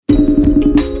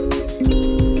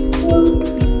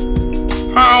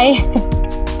Hi.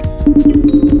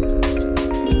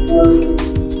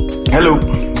 Hello.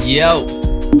 Yo.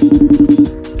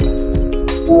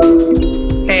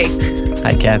 Hey.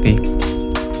 Hi, Kathy.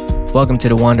 Welcome to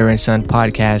the Wandering Son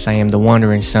podcast. I am the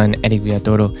Wandering Son, Eric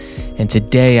Villatoro, and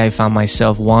today I found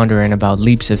myself wondering about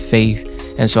leaps of faith,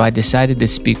 and so I decided to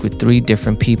speak with three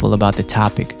different people about the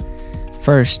topic.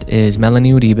 First is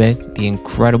Melanie Uribe, the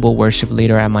incredible worship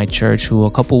leader at my church who a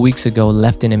couple weeks ago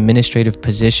left an administrative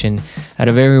position at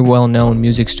a very well-known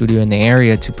music studio in the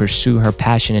area to pursue her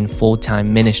passion in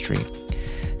full-time ministry.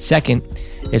 Second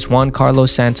is Juan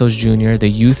Carlos Santos Jr., the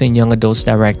Youth and Young Adults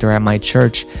Director at my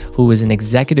church, who is an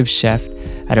executive chef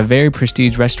at a very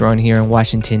prestigious restaurant here in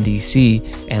Washington, D.C.,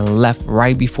 and left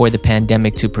right before the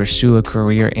pandemic to pursue a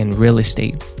career in real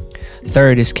estate.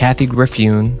 Third is Kathy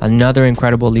Griffune, another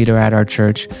incredible leader at our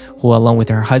church, who along with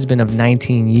her husband of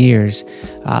 19 years,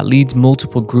 leads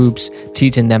multiple groups,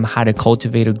 teaching them how to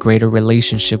cultivate a greater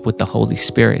relationship with the Holy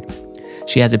Spirit.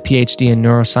 She has a PhD in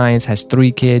neuroscience, has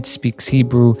 3 kids, speaks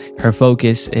Hebrew. Her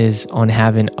focus is on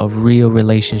having a real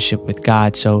relationship with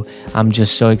God. So I'm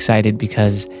just so excited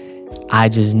because I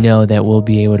just know that we'll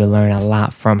be able to learn a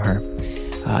lot from her.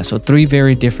 So 3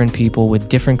 very different people with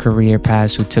different career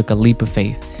paths who took a leap of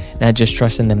faith. Not just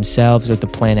trusting themselves or the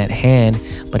plan at hand,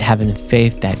 but having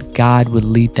faith that God would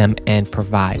lead them and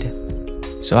provide.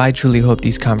 So I truly hope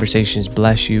these conversations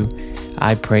bless you.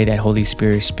 I pray that Holy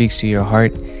Spirit speaks to your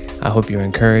heart. I hope you're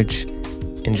encouraged.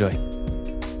 Enjoy.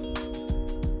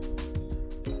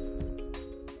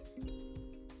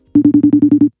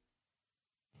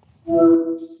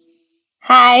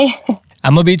 Hi.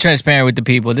 I'm going to be transparent with the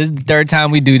people. This is the 3rd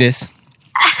time we do this.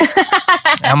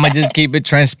 I'm going to just keep it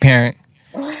transparent.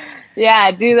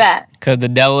 Yeah, do that. Because the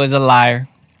devil is a liar,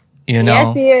 you know.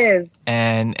 Yes, he is.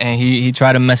 And he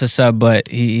tried to mess us up, but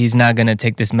he's not going to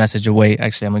take this message away.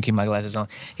 Actually, I'm going to keep my glasses on.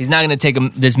 He's not going to take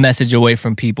this message away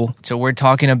from people. So we're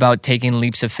talking about taking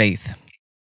leaps of faith.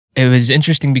 It was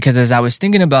interesting because as I was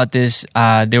thinking about this,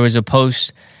 there was a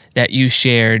post that you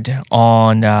shared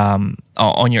on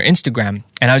your Instagram.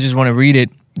 And I just want to read it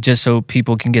just so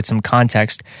people can get some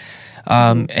context.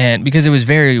 And because it was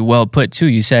very well put too.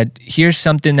 You said, here's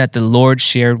something that the Lord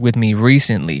shared with me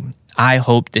recently. I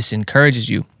hope this encourages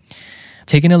you.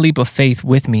 Taking a leap of faith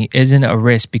with me isn't a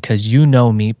risk because you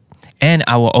know me and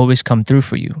I will always come through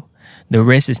for you. The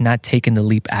risk is not taking the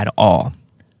leap at all.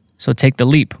 So take the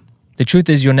leap. The truth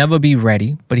is you'll never be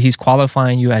ready, but he's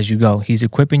qualifying you as you go. He's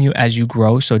equipping you as you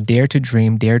grow. So dare to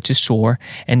dream, dare to soar,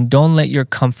 and don't let your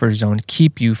comfort zone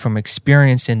keep you from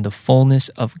experiencing the fullness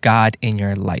of God in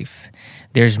your life.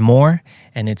 There's more,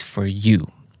 and it's for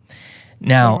you.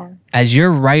 Now, as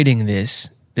you're writing this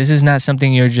is not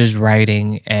something you're just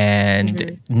writing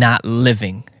and not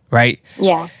living, right?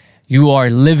 Yeah. You are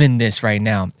living this right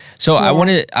now. So I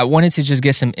wanted to just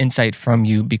get some insight from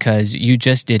you because you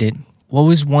just did it. What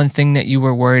was one thing that you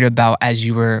were worried about as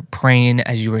you were praying,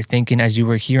 as you were thinking, as you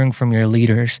were hearing from your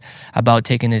leaders about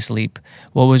taking this leap?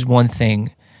 What was one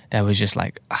thing that was just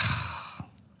like,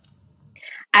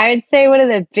 I would say one of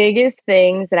the biggest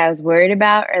things that I was worried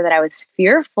about or that I was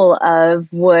fearful of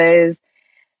was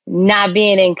not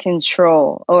being in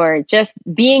control or just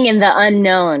being in the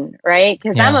unknown, right?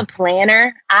 Because I'm a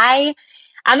planner.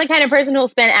 I'm the kind of person who will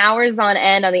spend hours on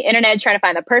end on the internet trying to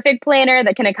find the perfect planner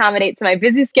that can accommodate to my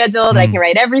busy schedule, that I can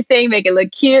write everything, make it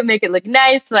look cute, make it look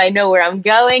nice so I know where I'm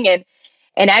going.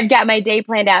 And I've got my day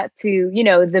planned out to,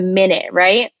 the minute,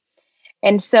 right?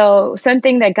 And so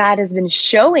something that God has been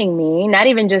showing me, not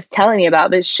even just telling me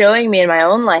about, but showing me in my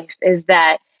own life is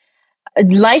that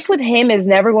life with him is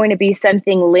never going to be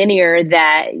something linear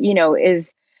that,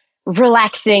 is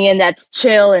relaxing and that's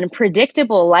chill and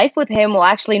predictable. Life with him will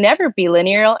actually never be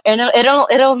linear, and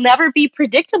it'll never be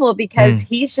predictable because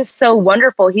he's just so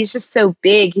wonderful. He's just so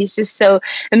big. He's just so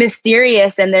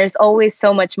mysterious, and there's always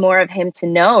so much more of him to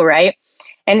know, right?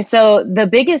 And so the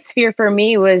biggest fear for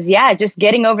me was, just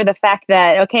getting over the fact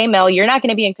that, okay, Mel, you're not going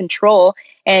to be in control.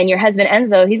 And your husband,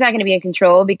 Enzo, he's not going to be in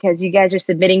control because you guys are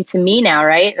submitting to me now,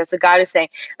 right? That's what God is saying.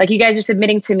 Like, you guys are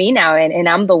submitting to me now. And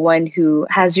I'm the one who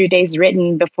has your days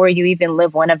written before you even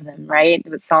live one of them, right?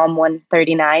 With Psalm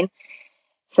 139.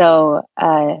 So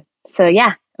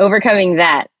overcoming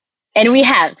that. And we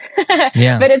have.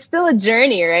 But it's still a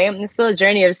journey, right? It's still a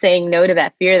journey of saying no to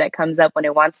that fear that comes up when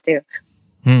it wants to.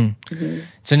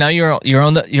 So now you're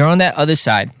on that other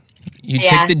side. You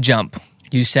took the jump.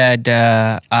 You said,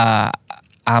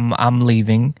 I'm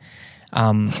leaving.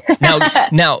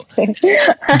 Now,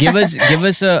 give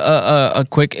us a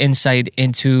quick insight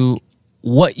into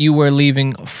what you were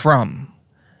leaving from.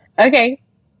 Okay,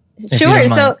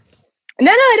 sure.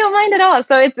 No, I don't mind at all.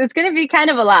 So it's going to be kind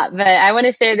of a lot, but I want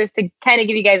to share this to kind of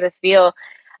give you guys a feel.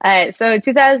 So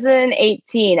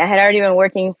 2018, I had already been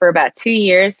working for about 2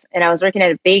 years, and I was working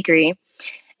at a bakery.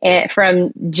 And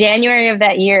from January of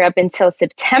that year up until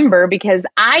September, because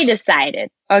I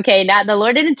decided, okay, not the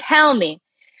Lord didn't tell me,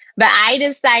 but I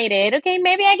decided, okay,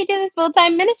 maybe I could do this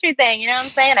full-time ministry thing. You know what I'm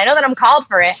saying? I know that I'm called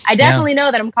for it. I definitely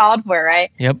know that I'm called for it,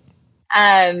 right? Yep.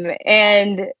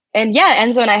 And yeah,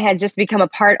 Enzo and I had just become a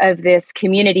part of this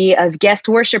community of guest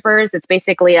worshipers. It's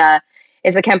basically a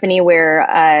company where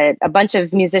a bunch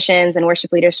of musicians and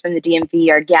worship leaders from the DMV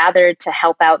are gathered to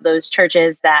help out those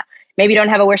churches that maybe don't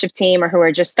have a worship team or who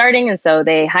are just starting. And so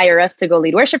they hire us to go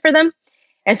lead worship for them.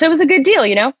 And so it was a good deal,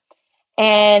 you know?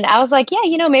 And I was like, yeah,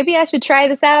 you know, maybe I should try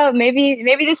this out. Maybe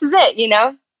this is it, you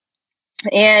know?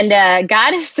 And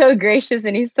God is so gracious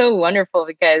and he's so wonderful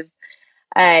because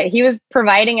he was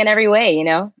providing in every way, you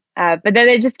know? But then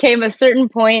it just came a certain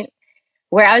point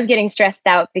where I was getting stressed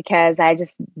out because I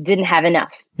just didn't have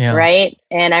enough, right?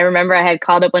 And I remember I had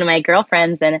called up one of my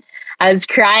girlfriends and I was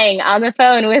crying on the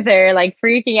phone with her, like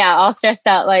freaking out, all stressed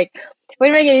out, like, what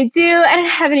am I going to do? I don't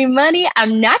have any money.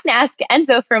 I'm not going to ask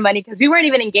Enzo for money because we weren't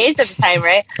even engaged at the time,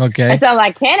 right? Okay. And so I'm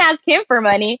like, can't ask him for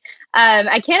money.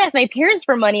 I can't ask my parents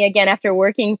for money again after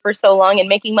working for so long and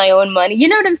making my own money. You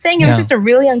know what I'm saying? It was just a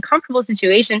really uncomfortable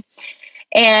situation.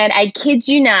 And I kid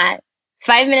you not,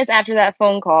 5 minutes after that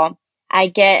phone call, I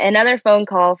get another phone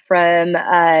call from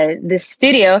the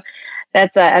studio.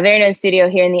 That's a very known studio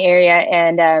here in the area.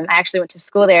 And I actually went to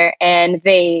school there. And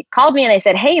they called me and they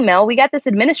said, hey, Mel, we got this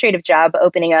administrative job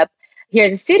opening up here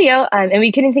at the studio. And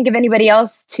we couldn't think of anybody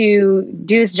else to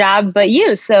do this job but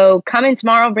you. So come in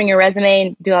tomorrow, bring your resume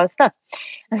and do all this stuff.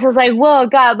 And so I was like, whoa,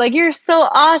 God, like, you're so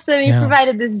awesome. You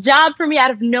provided this job for me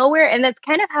out of nowhere. And that's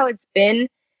kind of how it's been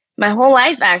my whole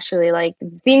life, actually. Like,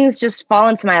 things just fall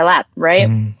into my lap,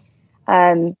 right?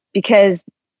 Because,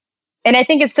 and I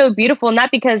think it's so beautiful, not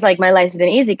because like my life's been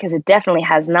easy, because it definitely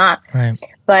has not, right?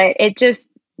 But it just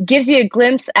gives you a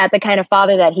glimpse at the kind of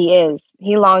father that he is.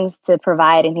 He longs to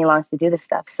provide and he longs to do this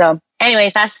stuff. So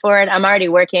anyway, fast forward, I'm already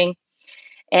working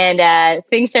and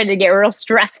things started to get real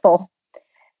stressful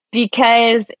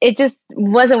because it just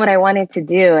wasn't what I wanted to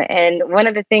do. And one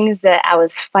of the things that I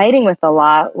was fighting with a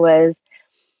lot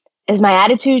is my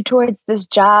attitude towards this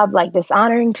job, like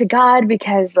dishonoring to God,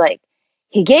 because like,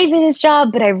 he gave me this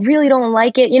job, but I really don't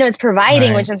like it. You know, it's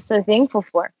providing, which I'm so thankful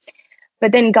for.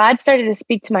 But then God started to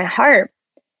speak to my heart.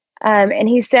 And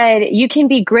he said, you can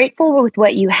be grateful with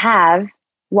what you have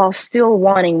while still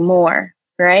wanting more,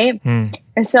 right? And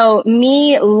so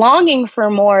me longing for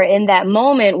more in that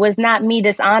moment was not me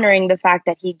dishonoring the fact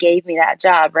that he gave me that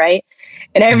job, right?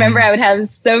 And I remember I would have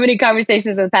so many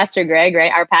conversations with Pastor Greg,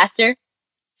 right? Our pastor,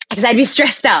 because I'd be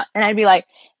stressed out and I'd be like,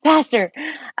 Pastor,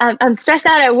 I'm stressed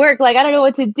out at work. Like, I don't know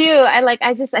what to do. I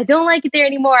don't like it there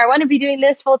anymore. I want to be doing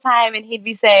this full time. And he'd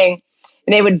be saying,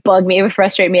 and it would bug me. It would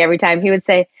frustrate me every time. He would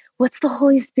say, what's the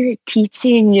Holy Spirit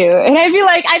teaching you? And I'd be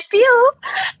like, I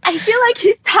feel like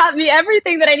he's taught me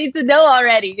everything that I need to know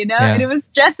already, you know? And it was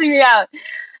stressing me out.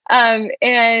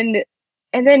 And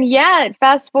then,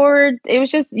 fast forward, it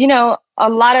was just, you know, a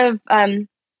lot of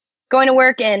going to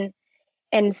work and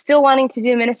still wanting to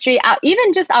do ministry,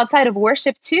 even just outside of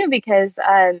worship too, because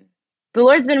the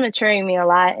Lord's been maturing me a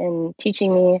lot and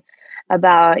teaching me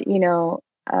about, you know,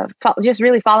 just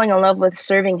really falling in love with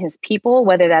serving his people,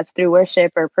 whether that's through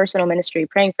worship or personal ministry,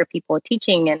 praying for people,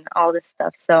 teaching and all this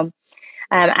stuff. So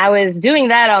I was doing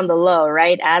that on the low,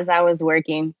 right, as I was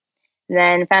working.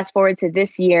 Then fast forward to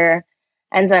this year,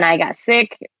 Enzo and I got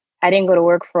sick. I didn't go to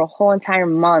work for a whole entire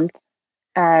month.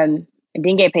 I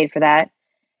didn't get paid for that.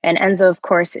 And Enzo, of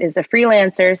course, is a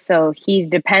freelancer, so he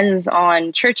depends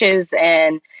on churches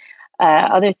and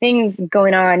other things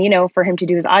going on, you know, for him to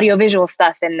do his audiovisual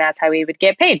stuff, and that's how he would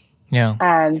get paid. Yeah.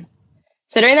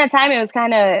 So during that time, it was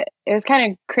kind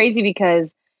of crazy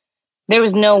because there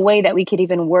was no way that we could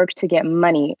even work to get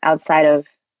money outside of,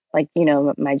 like, you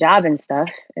know, my job and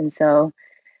stuff. And so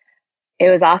it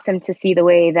was awesome to see the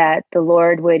way that the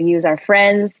Lord would use our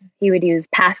friends. He would use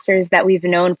pastors that we've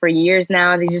known for years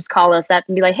now. They just call us up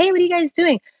and be like, hey, what are you guys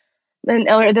doing?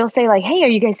 Or they'll say like, hey, are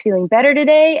you guys feeling better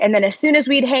today? And then as soon as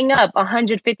we'd hang up,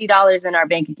 $150 in our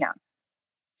bank account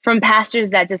from pastors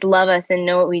that just love us and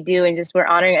know what we do and just we're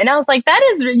honoring. And I was like,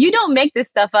 you don't make this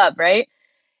stuff up, right?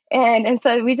 And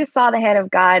so we just saw the hand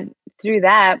of God through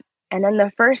that. And then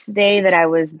the first day that I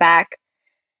was back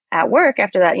at work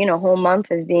after that, you know, whole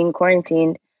month of being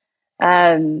quarantined,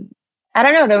 I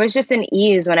don't know, there was just an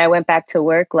ease when I went back to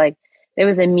work. Like, there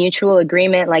was a mutual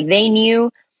agreement. Like, they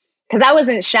knew, because I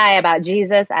wasn't shy about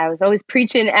Jesus. I was always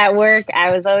preaching at work.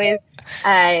 I was always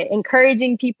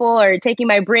encouraging people or taking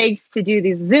my breaks to do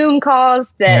these Zoom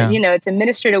calls that, to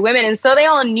minister to women. And so they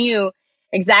all knew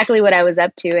exactly what I was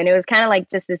up to. And it was kind of like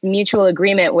just this mutual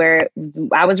agreement where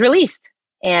I was released.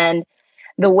 And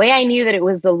the way I knew that it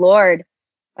was the Lord,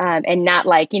 and not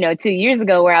like, 2 years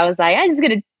ago where I was like, I'm just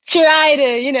going to try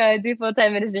to, do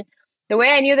full-time ministry. The way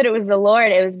I knew that it was the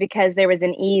Lord, it was because there was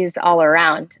an ease all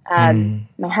around.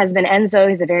 My husband, Enzo,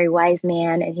 he's a very wise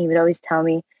man. And he would always tell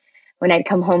me when I'd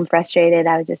come home frustrated,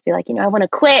 I would just be like, I want to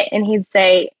quit. And he'd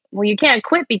say, well, you can't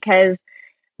quit because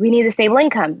we need a stable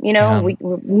income. We're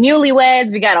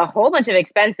newlyweds, we got a whole bunch of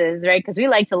expenses, right? Because we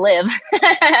like to live.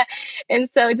 And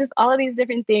so just all of these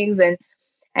different things. And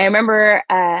I remember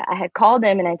I had called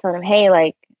him and I told him, hey,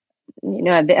 like,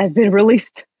 I've been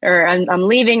released or I'm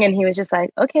leaving. And he was just like,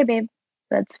 okay, babe,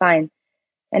 that's fine.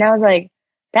 And I was like,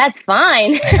 that's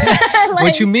fine. Like,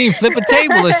 what you mean? Flip a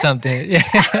table or something? Yeah.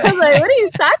 I was like, what are you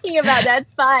talking about?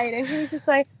 That's fine. And he was just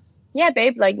like, yeah,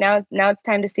 babe, like now it's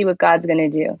time to see what God's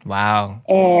going to do. Wow.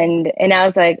 And I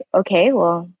was like, okay,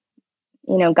 well,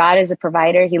 God is a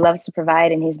provider. He loves to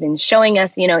provide. And he's been showing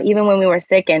us, even when we were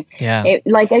sick. And again,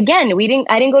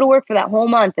 I didn't go to work for that whole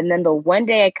month. And then the one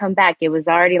day I come back, it was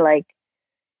already like,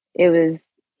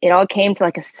 it all came to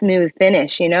like a smooth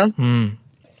finish,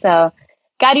 So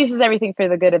God uses everything for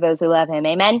the good of those who love him.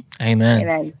 Amen.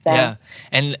 Amen. So, yeah.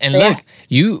 And look,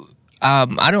 you,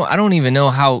 I don't even know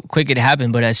how quick it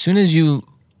happened, but as soon as you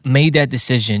made that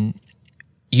decision,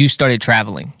 you started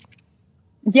traveling.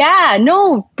 Yeah,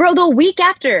 no, bro, the week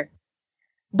after.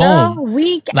 Boom. The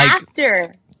week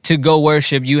after. To go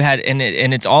worship, you had, and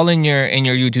it's all in your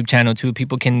YouTube channel too.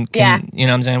 People can you know what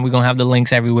I'm saying? We're going to have the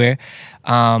links everywhere.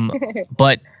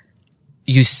 But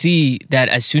you see that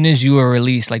as soon as you were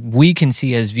released, like we can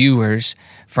see as viewers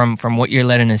from what you're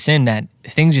letting us in, that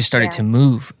things just started to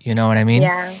move. You know what I mean?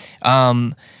 Yeah.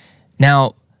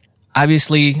 Now,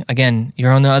 obviously, again,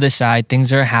 you're on the other side.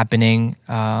 Things are happening.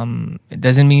 It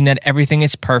doesn't mean that everything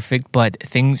is perfect, but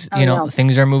things,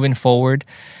 things are moving forward.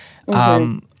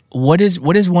 Mm-hmm. What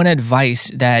is one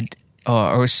advice that,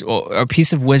 or a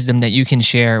piece of wisdom that you can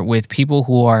share with people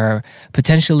who are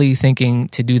potentially thinking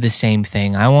to do the same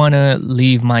thing? I want to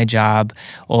leave my job,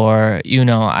 or,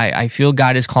 I feel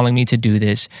God is calling me to do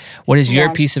this. What is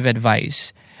your piece of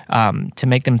advice to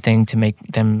make them think, to make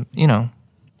them,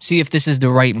 see if this is the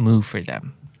right move for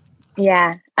them?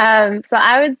 Yeah. So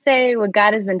I would say what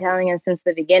God has been telling us since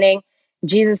the beginning.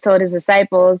 Jesus told his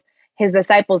disciples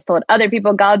told other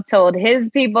people, God told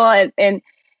his people, and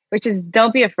which is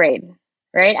don't be afraid,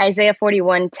 right? Isaiah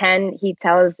 41:10, he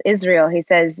tells Israel, he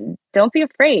says, don't be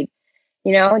afraid,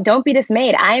 don't be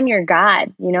dismayed. I am your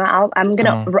God. I'm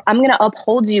gonna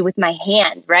uphold you with my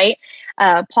hand, right?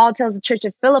 Paul tells the church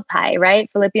of Philippi, right?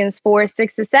 Philippians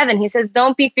 4:6-7, he says,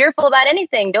 don't be fearful about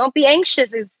anything. Don't be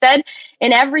anxious. Instead,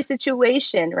 in every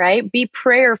situation, right? Be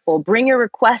prayerful. Bring your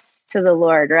requests to the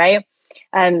Lord, right?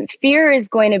 Fear is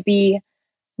going to be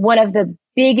one of the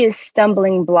biggest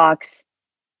stumbling blocks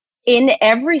in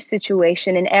every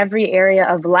situation, in every area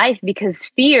of life, because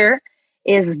fear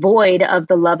is void of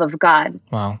the love of God.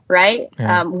 Wow. Right?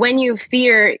 Yeah. When you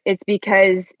fear, it's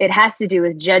because it has to do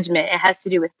with judgment. It has to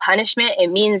do with punishment. It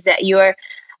means that you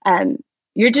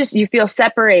feel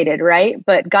separated, right?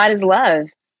 But God is love.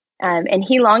 And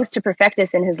he longs to perfect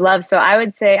us in his love. So I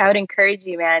would encourage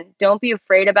you, man, don't be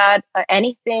afraid about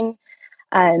anything.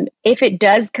 If it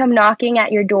does come knocking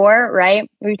at your door, right?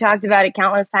 We talked about it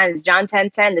countless times. John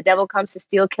 10:10, the devil comes to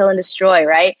steal, kill, and destroy,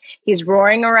 right? He's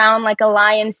roaring around like a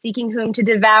lion, seeking whom to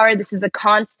devour. This is a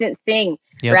constant thing,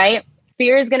 right?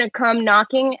 Fear is going to come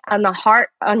knocking on the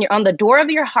heart, on the door of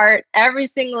your heart every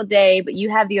single day, but you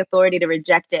have the authority to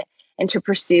reject it and to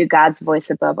pursue God's voice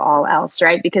above all else,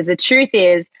 right? Because the truth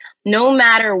is, no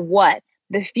matter what,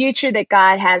 the future that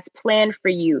God has planned for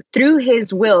you through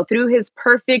his will, through his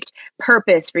perfect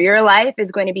purpose for your life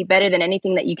is going to be better than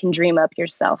anything that you can dream up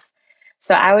yourself.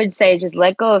 So I would say just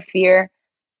let go of fear,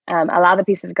 allow the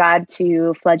peace of God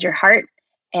to flood your heart,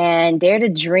 and dare to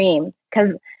dream.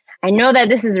 Because I know that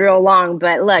this is real long,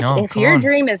 but look, if your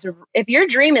dream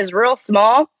is real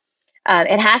small,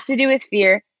 it has to do with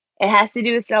fear. It has to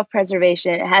do with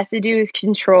self-preservation. It has to do with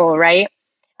control, right?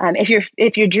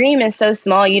 If your dream is so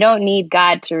small, you don't need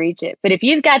God to reach it. But if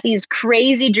you've got these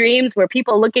crazy dreams where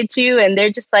people look at you and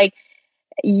they're just like,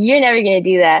 you're never going to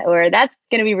do that, or that's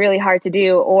going to be really hard to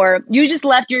do, or you just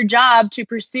left your job to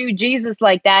pursue Jesus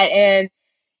like that, and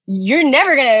you're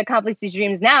never going to accomplish these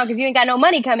dreams now because you ain't got no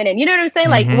money coming in. You know what I'm saying?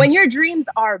 Mm-hmm. Like when your dreams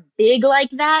are big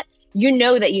like that, you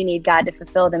know that you need God to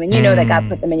fulfill them, and you know that God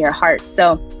put them in your heart.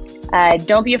 So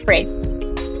don't be afraid,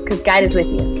 because God is with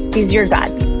you. He's your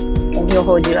God. And he'll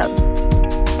hold you up.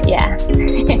 Yeah.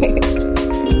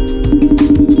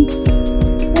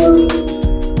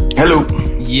 Hello.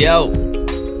 Yo,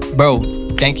 bro,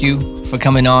 thank you for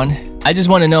coming on. I just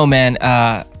want to know, man,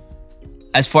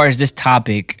 as far as this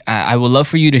topic, I would love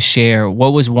for you to share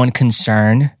what was one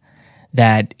concern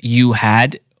that you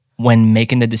had when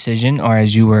making the decision, or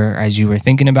as you were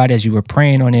thinking about it, as you were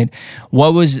praying on it.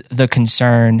 What was the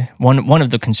concern, one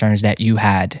of the concerns that you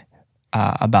had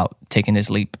about taking this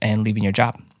leap and leaving your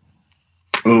job?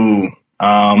 Ooh,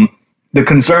 the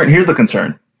concern, here's the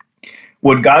concern.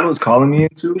 What God was calling me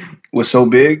into was so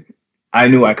big, I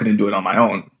knew I couldn't do it on my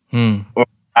own or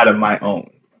out of my own.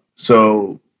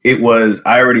 So it was,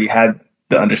 I already had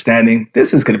the understanding,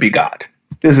 this is going to be God.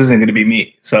 This isn't going to be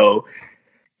me. So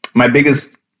my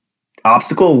biggest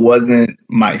obstacle wasn't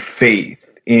my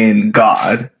faith in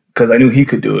God, because I knew he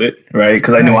could do it, right?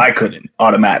 Because I knew I couldn't,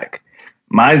 automatic.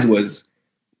 Mine was,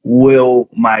 will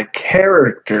my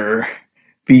character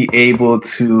be able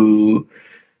to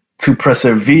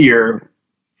persevere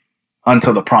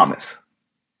until the promise?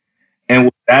 And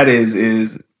what that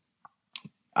is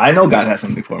I know God has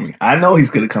something for me. I know he's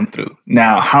going to come through.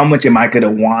 Now, how much am I going to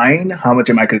whine? How much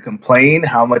am I going to complain?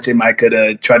 How much am I going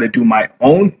to try to do my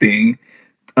own thing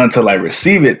until I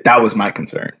receive it? That was my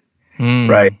concern,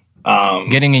 right?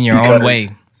 Getting in your own way.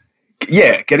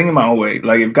 Yeah, getting in my own way.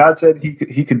 Like if God said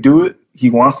he could do it, he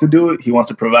wants to do it, he wants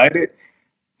to provide it,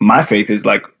 my faith is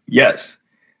like, yes.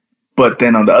 But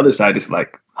then on the other side, it's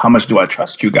like, how much do I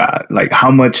trust you, God? Like how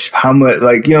much,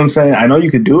 like, you know what I'm saying? I know you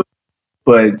could do it,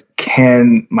 but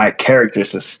can my character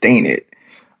sustain it?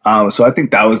 So I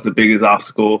think that was the biggest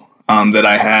obstacle that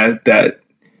I had, that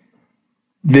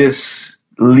this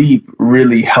leap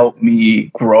really helped me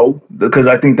grow, because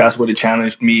I think that's what it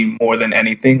challenged me more than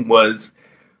anything was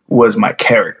my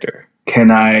character.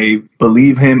 Can I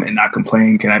believe him and not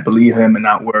complain? Can I believe him and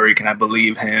not worry? Can I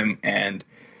believe him and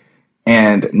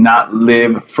not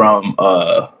live from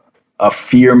a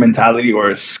fear mentality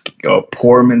or a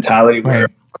poor mentality where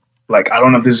like, I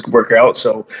don't know if this could work out.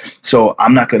 So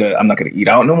I'm not gonna eat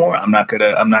out no more. I'm not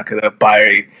gonna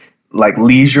buy like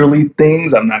leisurely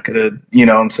things. I'm not gonna, you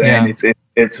know what I'm saying? Yeah.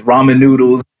 It's ramen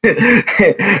noodles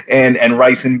and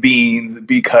rice and beans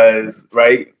because,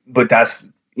 right. But that's,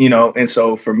 you know, and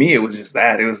so for me, it was just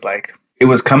that. It was like, it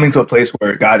was coming to a place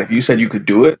where, God, if you said you could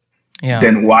do it,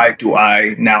 then why do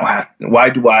I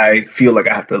feel like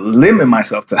I have to limit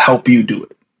myself to help you do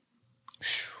it?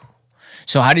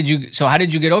 So how did you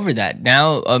get over that?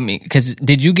 Now, because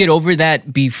did you get over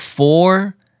that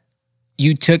before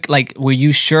you took, like, were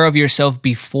you sure of yourself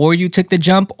before you took the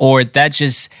jump, or that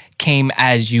just came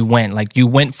as you went? Like you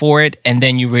went for it and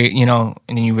then you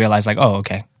realized like, oh,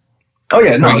 okay. Oh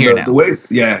yeah, no.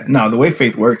 The way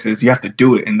faith works is you have to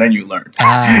do it and then you learn.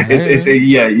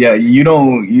 You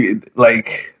don't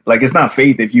like it's not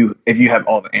faith if you have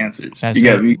all the answers.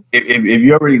 If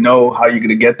you already know how you're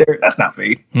gonna get there, that's not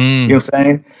faith. You know what I'm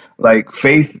saying? Like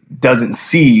faith doesn't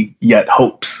see yet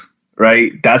hopes,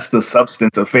 right? That's the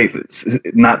substance of faith. It's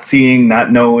not seeing,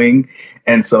 not knowing,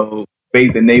 and so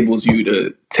faith enables you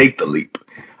to take the leap,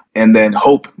 and then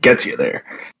hope gets you there.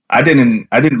 I didn't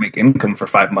make income for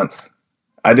 5 months.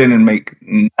 I didn't make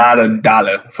not a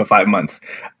dollar for 5 months.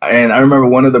 And I remember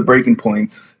one of the breaking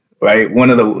points, right?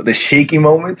 One of the shaky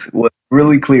moments was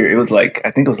really clear. It was like, I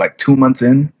think it was like 2 months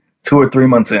in, 2 or 3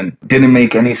 months in, didn't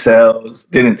make any sales,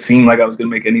 didn't seem like I was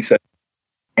going to make any sales.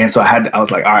 And so I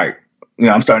was like, all right, you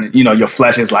know, I'm starting, you know, your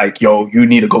flesh is like, yo, you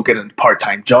need to go get a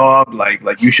part-time job. Like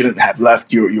you shouldn't have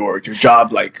left your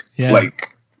job, like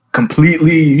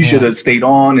completely. You should have stayed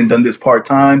on and done this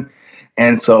part-time.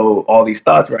 And so all these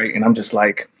thoughts, right? And I'm just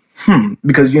like,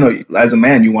 because, you know, as a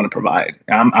man, you want to provide.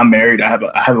 I'm married. I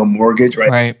have a mortgage,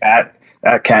 right?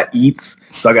 That cat eats.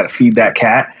 So I got to feed that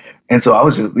cat. And so I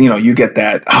was just, you know, you get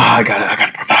that, I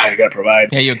gotta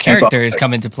provide. Yeah. Your character is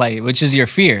coming to play, which is your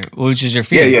fear.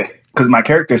 Yeah. Because my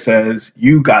character says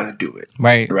you got to do it.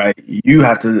 Right. You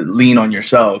have to lean on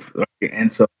yourself. Right?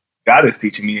 And so God is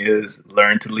teaching me is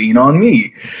learn to lean on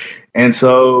me. And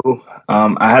so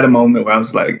I had a moment where I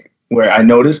was like, where I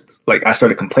noticed, like, I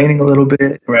started complaining a little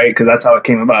bit, right? Because that's how it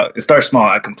came about. It starts small.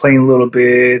 I complain a little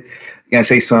bit. And I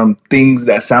say some things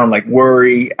that sound like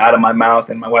worry out of my mouth.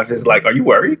 And my wife is like, are you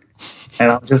worried? And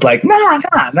I'm just like, nah,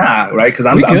 right? Because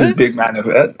I'm this big man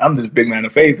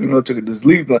of faith. We know took this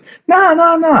leap, but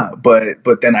nah.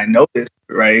 But then I noticed,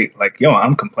 right? Like, yo,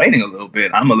 I'm complaining a little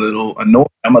bit. I'm a little annoyed.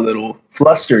 I'm a little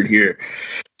flustered here.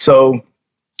 So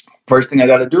first thing I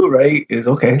got to do, right, is,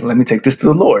 okay, let me take this to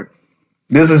the Lord.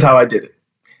 This is how I did it.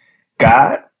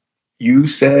 God, you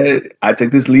said I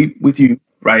took this leap with you,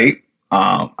 right?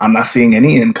 I'm not seeing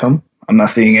any income. I'm not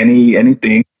seeing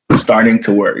anything. I'm starting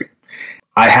to worry.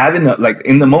 I haven't, like,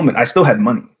 in the moment, I still had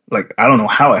money. Like, I don't know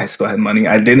how I still had money.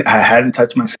 I hadn't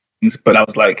touched my savings, but I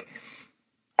was like,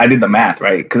 I did the math,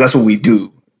 right? Because that's what we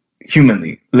do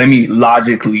humanly. Let me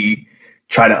logically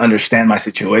try to understand my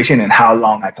situation and how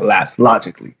long I could last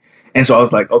logically. And so I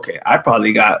was like, okay, I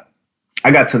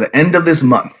got to the end of this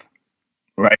month,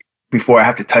 right, before I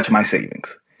have to touch my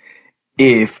savings.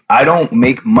 If I don't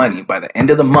make money by the end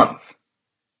of the month,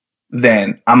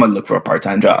 then I'm going to look for a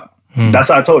part-time job. That's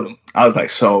how I told him. I was like,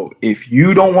 so if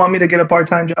you don't want me to get a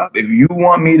part-time job, if you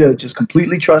want me to just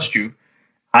completely trust you,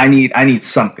 I need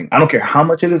something. I don't care how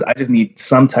much it is. I just need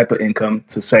some type of income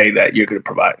to say that you're going to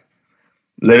provide.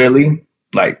 Literally,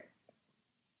 like,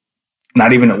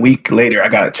 not even a week later, I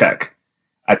got a check.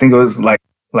 I think it was like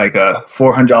a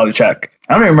 $400 check.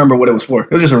 I don't even remember what it was for.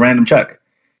 It was just a random check.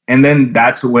 And then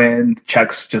that's when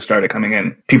checks just started coming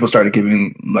in. People started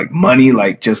giving like money,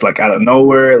 like just like out of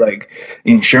nowhere. Like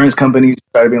insurance companies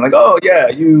started being like, "Oh yeah,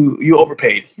 you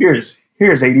overpaid. Here's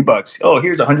 $80. Oh,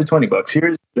 here's $120.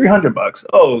 Here's $300.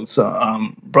 Oh,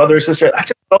 so brother or sister, I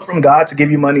just felt from God to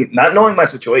give you money, not knowing my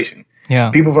situation. Yeah,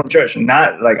 people from church,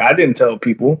 not like I didn't tell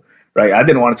people. Right, I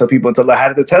didn't want to tell people until I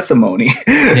had the testimony.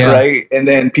 Yeah. Right, and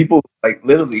then people like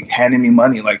literally handing me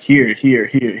money, like here,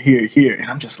 and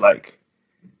I'm just like,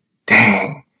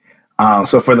 dang.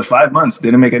 So for the 5 months,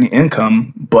 didn't make any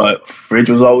income, but fridge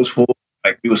was always full.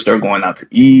 Like we would start going out to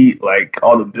eat, like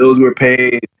all the bills were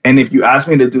paid. And if you asked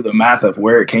me to do the math of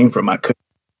where it came from, I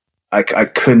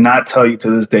could not tell you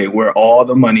to this day where all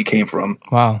the money came from.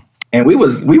 Wow. And we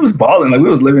was balling, like we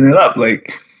was living it up,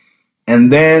 like.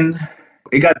 And then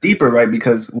it got deeper, right?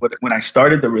 Because when I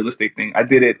started the real estate thing,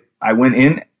 I went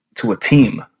in to a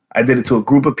team. I did it to a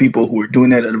group of people who were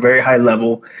doing it at a very high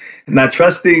level, not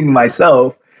trusting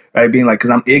myself, right? Being like, because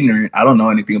I'm ignorant, I don't know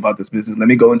anything about this business. Let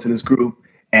me go into this group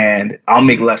and I'll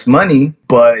make less money,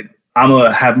 but I'm going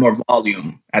to have more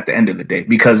volume at the end of the day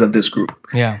because of this group.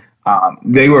 Yeah.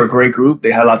 They were a great group.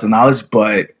 They had lots of knowledge,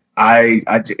 but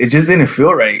it just didn't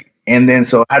feel right. And then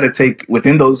so I had to take,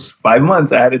 within those 5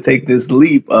 months, I had to take this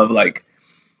leap of like,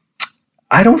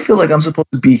 I don't feel like I'm supposed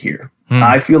to be here.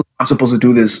 I feel like I'm supposed to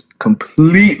do this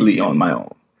completely on my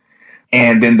own.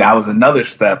 And then that was another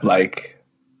step, like,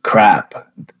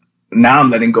 crap. Now I'm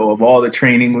letting go of all the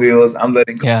training wheels. I'm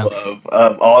letting go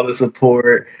of all the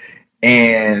support.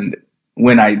 And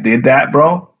when I did that,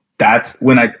 bro, that's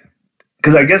when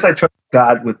because I guess I trust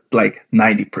God with like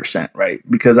 90%, right?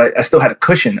 Because I still had a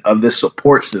cushion of this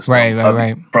support system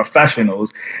of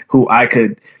professionals who I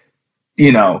could,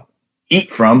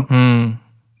 eat from.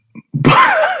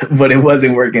 But it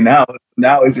wasn't working out.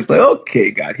 Now it's just like,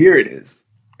 okay, God, here it is.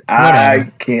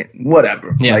 I can't,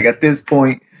 whatever. Yeah. Like at this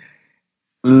point,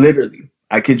 literally,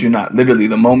 I kid you not, literally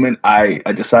the moment I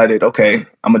decided, okay,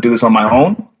 I'm going to do this on my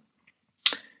own.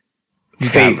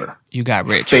 You got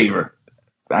rich. Favor.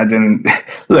 I didn't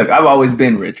look, I've always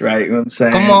been rich, right? You know what I'm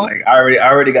saying? Come on. Like I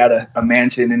already got a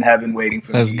mansion in heaven waiting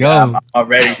for me. Let's go. I'm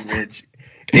already rich.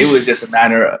 It was just a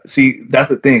matter of, see, that's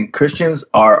the thing. Christians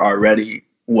are already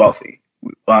wealthy.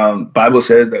 Bible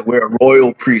says that we're a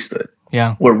royal priesthood.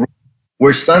 Yeah.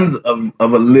 We're sons of a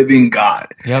living God.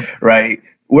 Yep. Right?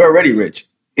 We're already rich.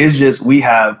 It's just we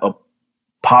have a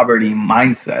poverty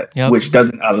mindset, which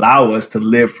doesn't allow us to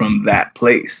live from that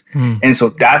place. And so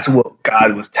that's what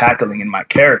God was tackling in my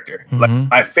character. Like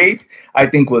my faith, I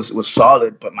think was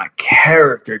solid, but my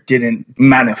character didn't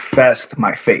manifest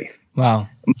my faith. Wow.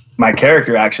 My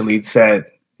character actually said,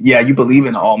 yeah, you believe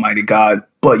in Almighty God,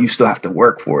 but you still have to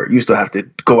work for it. You still have to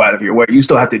go out of your way. You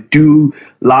still have to do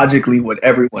logically what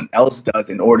everyone else does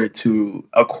in order to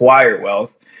acquire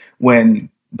wealth. When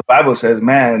the Bible says,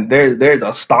 man, there's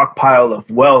a stockpile of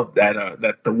wealth that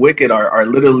the wicked are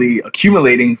literally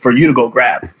accumulating for you to go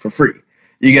grab for free.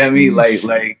 You get me?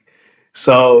 Like,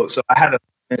 so I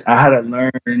had to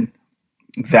learn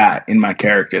that in my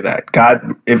character, that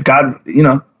God, if God,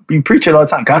 you preach it all the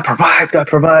time. God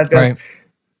provides. Right.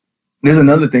 There's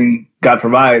another thing God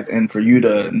provides, and for you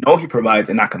to know He provides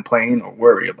and not complain or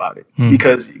worry about it.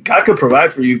 Because God could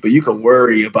provide for you, but you could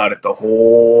worry about it the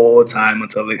whole time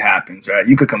until it happens, right?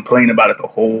 You could complain about it the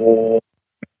whole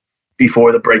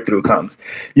before the breakthrough comes.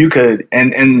 You could,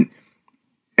 and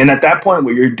at that point,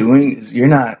 what you're doing is you're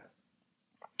not,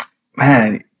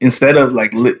 man. Instead of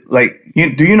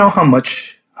do you know how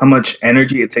much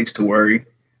energy it takes to worry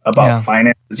about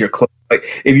finances, your clothes? Like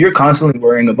if you're constantly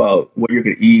worrying about what you're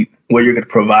going to eat, what you're going to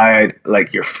provide,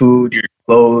 like your food, your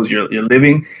clothes, your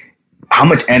living, how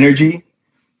much energy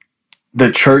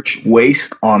the church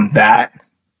wastes on that.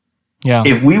 Yeah.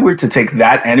 If we were to take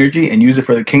that energy and use it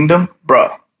for the kingdom,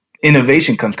 bro,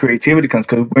 innovation comes, creativity comes,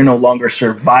 because we're no longer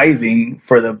surviving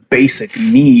for the basic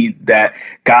need that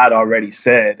God already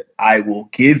said, I will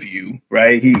give you,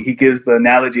 right? He gives the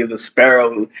analogy of the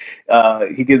sparrow.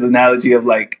 He gives the analogy of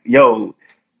like, yo,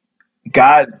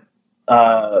 God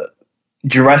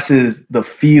dresses the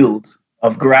fields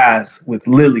of grass with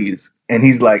lilies. And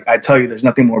he's like, I tell you, there's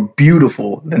nothing more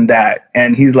beautiful than that.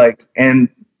 And he's like, and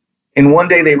one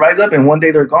day they rise up and one day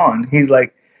they're gone. He's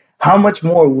like, how much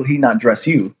more will he not dress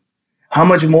you? How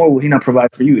much more will he not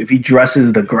provide for you if he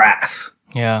dresses the grass?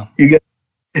 Yeah. You get,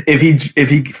 if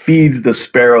he feeds the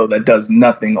sparrow that does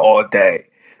nothing all day,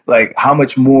 like how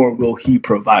much more will he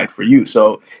provide for you?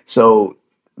 So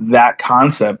that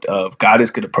concept of God is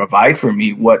going to provide for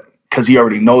me because he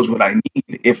already knows what I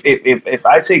need. If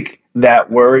I take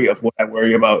that worry of what I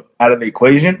worry about out of the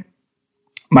equation,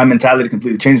 my mentality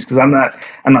completely changes, because I'm not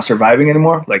surviving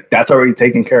anymore. Like that's already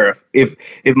taken care of. If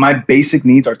my basic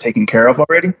needs are taken care of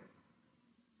already,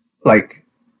 like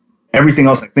everything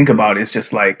else I think about is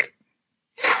just like,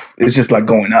 it's just like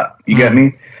going up. You get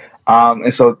me?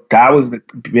 And so that was the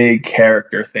big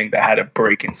character thing that had to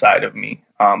break inside of me.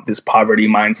 This poverty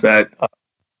mindset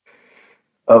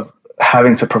of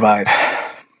having to provide.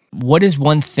 What is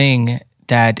one thing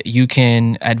that you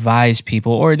can advise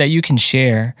people, or that you can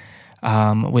share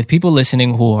with people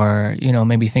listening who are,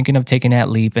 maybe thinking of taking that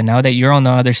leap, and now that you're on the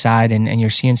other side and you're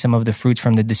seeing some of the fruits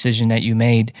from the decision that you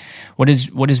made, what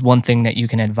is one thing that you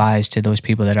can advise to those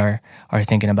people that are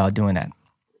thinking about doing that?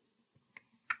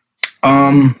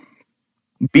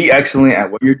 Be excellent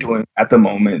at what you're doing at the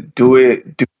moment. Do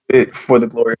it for the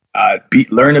glory of God.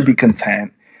 Learn to be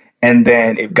content. And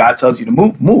then if God tells you to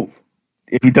move.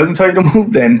 If he doesn't tell you to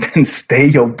move, then stay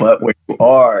your butt where you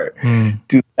are.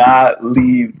 Do not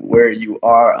leave where you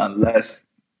are unless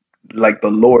like the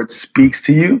Lord speaks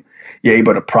to you. You're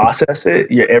able to process it.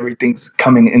 Everything's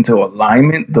coming into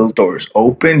alignment. Those doors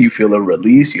open. You feel a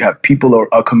release. You have people or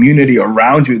a community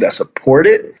around you that support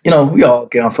it. We all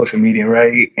get on social media,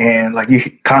 right? And like you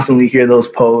constantly hear those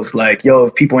posts like, yo,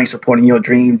 if people ain't supporting your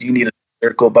dreams, you need a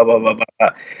circle, blah, blah, blah, blah, blah.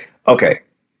 Okay.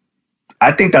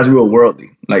 I think that's real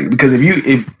worldly. Like, because if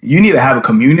you need to have a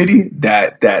community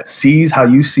that sees how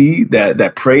you see,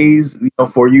 that prays,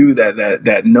 for you,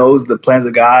 that knows the plans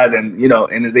of God, and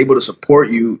and is able to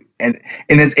support you, and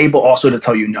is able also to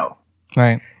tell you no.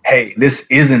 Right. Hey, this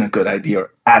isn't a good idea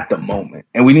at the moment,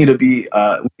 and we need to be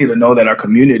we need to know that our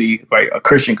community, right, a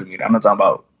Christian community. I'm not talking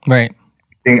about right.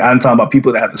 I'm talking about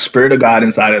people that have the Spirit of God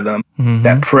inside of them,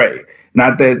 that pray,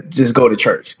 not that just go to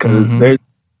church, because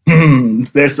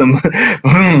there's some, what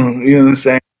I'm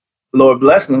saying? Lord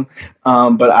bless them.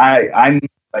 But I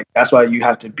like, that's why you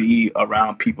have to be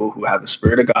around people who have the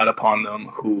Spirit of God upon them,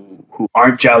 who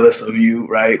aren't jealous of you,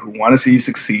 right? Who want to see you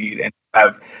succeed and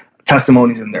have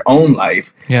testimonies in their own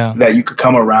life that you could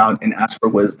come around and ask for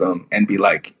wisdom and be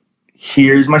like,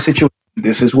 here's my situation.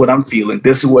 This is what I'm feeling.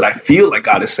 This is what I feel like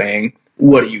God is saying.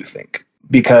 What do you think?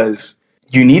 Because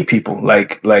you need people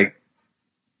like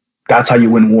that's how you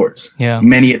win wars. Yeah.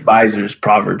 Many advisors,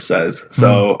 Proverbs says.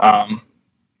 So, I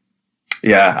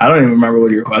don't even remember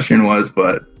what your question was,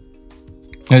 but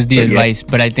it was the advice.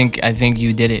 But I think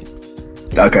you did it.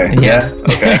 Okay. Yeah.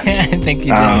 Okay. I think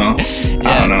you did it.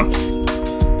 I don't know.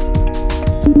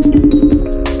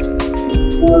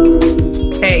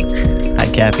 Hey.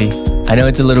 Hi, Cappy. I know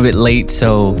it's a little bit late,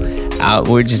 so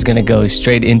we're just gonna go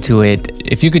straight into it.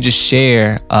 If you could just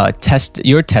share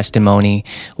your testimony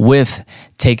with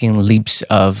taking leaps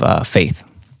of faith.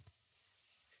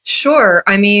 Sure.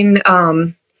 I mean,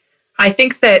 I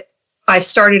think that I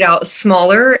started out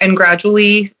smaller, and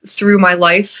gradually through my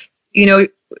life,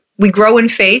 we grow in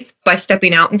faith by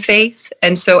stepping out in faith.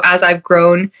 And so as I've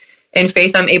grown in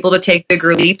faith, I'm able to take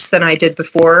bigger leaps than I did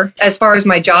before. As far as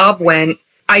my job went,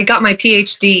 I got my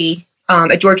PhD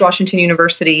at George Washington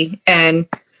University. And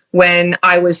when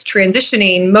I was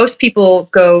transitioning, most people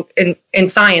go in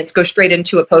science, go straight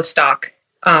into a postdoc.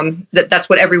 That's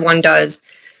what everyone does.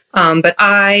 But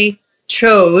I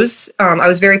chose, I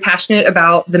was very passionate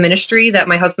about the ministry that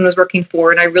my husband was working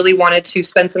for, and I really wanted to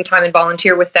spend some time and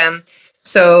volunteer with them.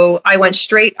 So I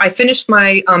finished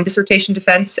my dissertation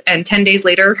defense, and 10 days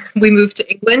later, we moved to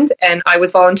England, and I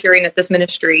was volunteering at this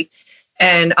ministry.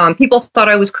 And people thought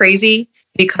I was crazy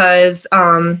because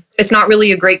it's not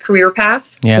really a great career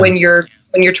path when you're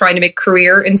trying to make a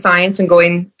career in science and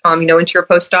going, into your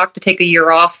postdoc, to take a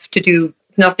year off to do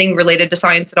nothing related to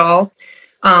science at all.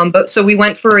 But so we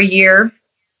went for a year,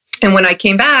 and when I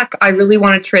came back, I really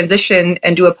wanted to transition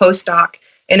and do a postdoc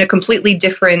in a completely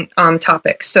different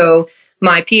topic. So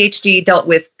my PhD dealt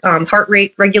with heart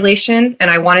rate regulation,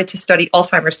 and I wanted to study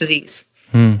Alzheimer's disease.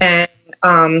 And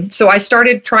so I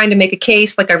started trying to make a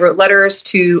case. Like I wrote letters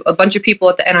to a bunch of people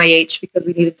at the NIH because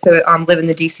we needed to live in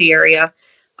the DC area.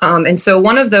 And so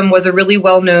one of them was a really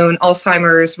well-known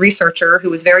Alzheimer's researcher who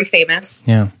was very famous.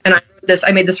 Yeah. And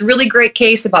I made this really great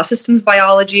case about systems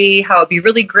biology, how it'd be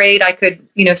really great. I could,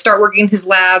 start working in his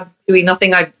lab, doing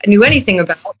nothing I knew anything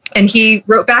about. And he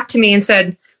wrote back to me and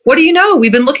said, "What do you know?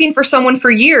 We've been looking for someone for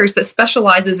years that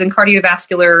specializes in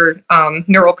cardiovascular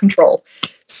neural control."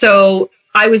 So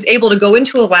I was able to go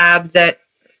into a lab that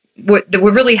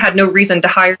really had no reason to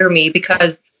hire me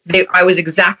because I was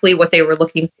exactly what they were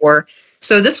looking for.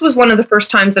 So this was one of the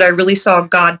first times that I really saw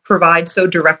God provide so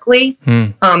directly,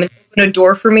 and open a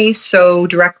door for me so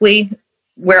directly,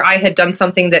 where I had done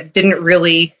something that didn't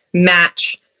really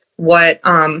match what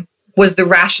was the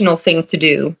rational thing to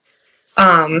do.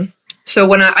 So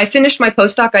when I finished my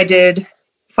postdoc, I did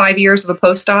 5 years of a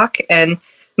postdoc, and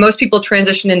most people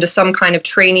transition into some kind of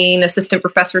training, assistant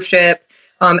professorship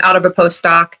out of a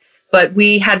postdoc. But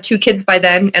we had 2 kids by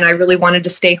then, and I really wanted to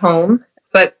stay home.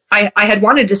 But I had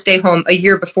wanted to stay home a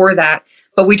year before that,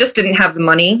 but we just didn't have the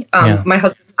money. My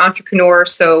husband's an entrepreneur,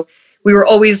 so we were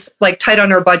always like tight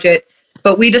on our budget.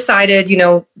 But we decided,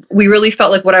 we really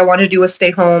felt like what I wanted to do was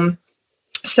stay home.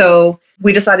 So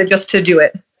we decided just to do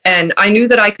it. And I knew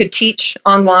that I could teach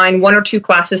online 1 or 2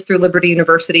 classes through Liberty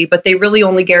University, but they really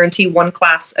only guarantee 1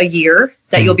 class a year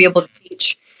that you'll be able to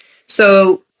teach.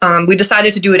 So we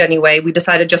decided to do it anyway. We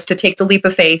decided just to take the leap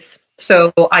of faith.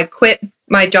 So I quit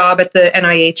my job at the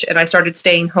NIH and I started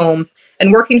staying home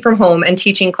and working from home and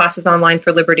teaching classes online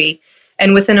for Liberty.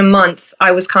 And within a month,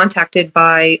 I was contacted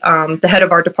by the head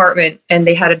of our department, and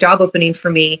they had a job opening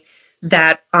for me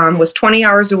that was 20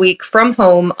 hours a week from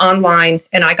home online,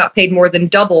 and I got paid more than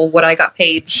double what I got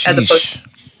paid as a postdoc.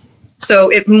 So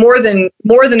it more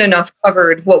than enough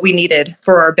covered what we needed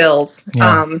for our bills.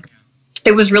 Yeah.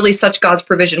 It was really such God's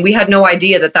provision. We had no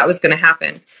idea that was going to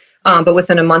happen. But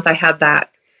within a month, I had that.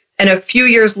 And a few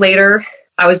years later,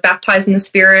 I was baptized in the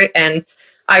Spirit, and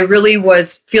I really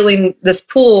was feeling this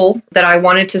pull that I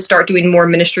wanted to start doing more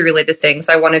ministry-related things.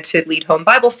 I wanted to lead home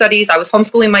Bible studies. I was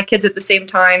homeschooling my kids at the same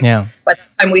time. Yeah. By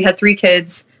that time, we had 3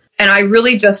 kids. And I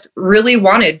really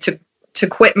wanted to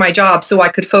quit my job so I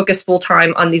could focus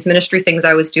full-time on these ministry things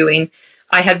I was doing.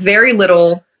 I had very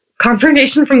little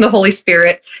confirmation from the Holy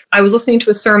Spirit. I was listening to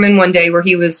a sermon one day where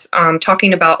he was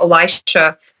talking about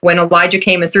Elisha when Elijah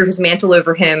came and threw his mantle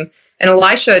over him. And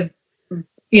Elisha,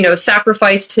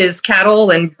 sacrificed his cattle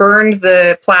and burned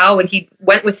the plow, and he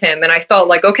went with him. And I felt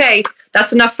like, okay,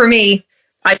 that's enough for me.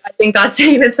 I think God's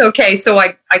saying it's okay. So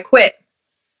I quit.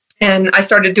 And I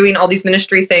started doing all these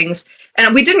ministry things.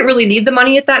 And we didn't really need the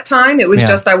money at that time. It was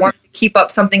just I wanted to keep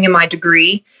up something in my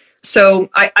degree. So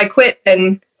I quit,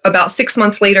 and about 6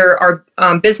 months later,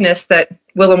 our business that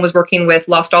Willem was working with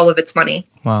lost all of its money.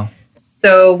 Wow.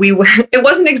 So it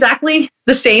wasn't exactly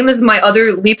the same as my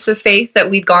other leaps of faith that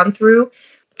we'd gone through.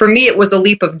 For me, it was a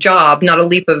leap of job, not a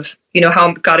leap of,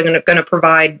 how God is going to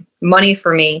provide money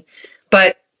for me.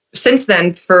 But since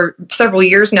then, for several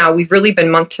years now, we've really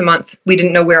been month to month. We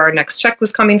didn't know where our next check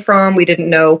was coming from. We didn't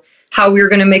know how we were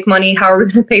going to make money. How are we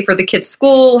going to pay for the kids'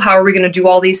 school? How are we going to do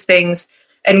all these things?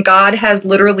 And God has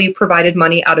literally provided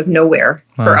money out of nowhere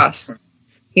for us.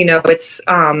 It's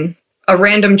a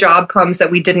random job comes that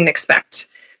we didn't expect.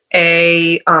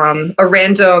 A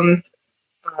random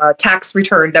tax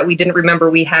return that we didn't remember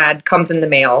we had comes in the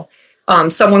mail.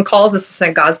 Someone calls us and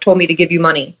says, "God's told me to give you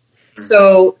money."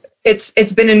 So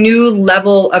it's been a new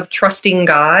level of trusting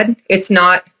God. It's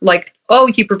not like, oh,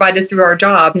 he provided through our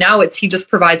job. Now he just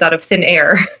provides out of thin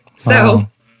air. So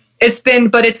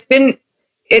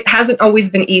it hasn't always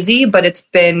been easy, but it's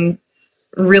been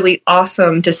really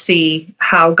awesome to see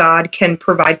how God can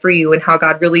provide for you and how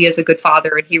God really is a good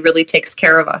father and he really takes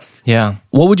care of us. Yeah.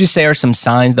 What would you say are some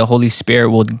signs the Holy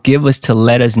Spirit will give us to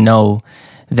let us know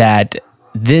that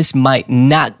this might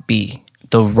not be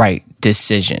the right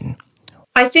decision?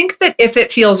 I think that if it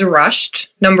feels rushed,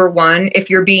 number one, if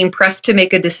you're being pressed to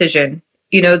make a decision,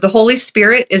 the Holy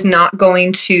Spirit is not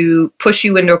going to push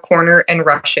you into a corner and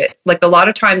rush it. Like a lot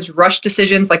of times rush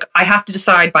decisions, like I have to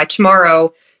decide by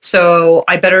tomorrow, so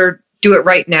I better do it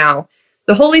right now.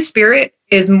 The Holy Spirit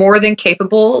is more than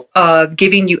capable of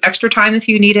giving you extra time if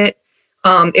you need it.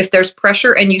 If there's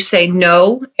pressure and you say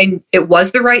no, and it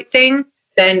was the right thing,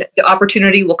 then the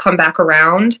opportunity will come back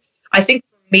around. I think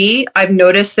for me, I've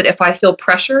noticed that if I feel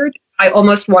pressured, I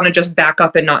almost want to just back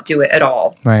up and not do it at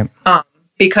all. Right.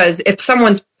 Because if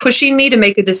someone's pushing me to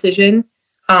make a decision,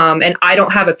 and I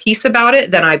don't have a peace about it,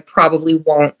 then I probably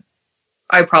won't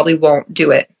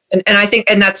do it. And I think,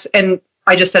 and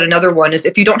I just said another one is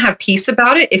if you don't have peace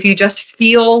about it, if you just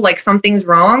feel like something's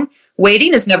wrong,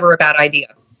 waiting is never a bad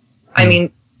idea. I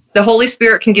mean, the Holy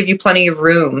Spirit can give you plenty of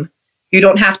room. You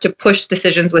don't have to push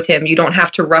decisions with him. You don't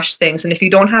have to rush things. And if you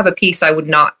don't have a peace, I would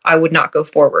not go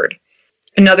forward.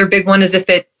 Another big one is if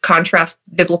it contrasts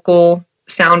biblical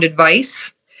sound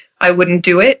advice, I wouldn't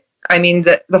do it. I mean,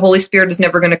 the Holy Spirit is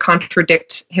never going to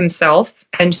contradict himself.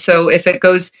 And so if it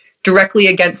goes directly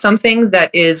against something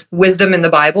that is wisdom in the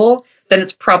Bible, then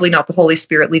it's probably not the Holy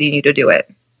Spirit leading you to do it.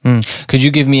 Could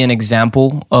you give me an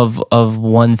example of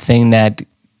one thing that,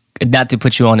 not to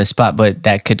put you on the spot, but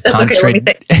that could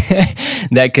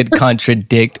that could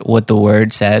contradict what the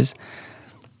word says?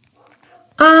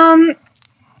 I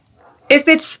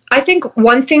think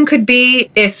one thing could be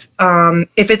if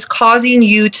it's causing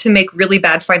you to make really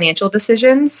bad financial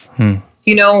decisions.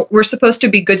 You know, we're supposed to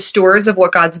be good stewards of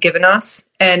what God's given us.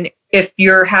 And if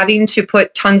you're having to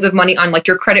put tons of money on like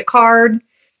your credit card,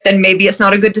 then maybe it's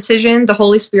not a good decision. The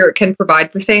Holy Spirit can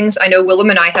provide for things. I know Willem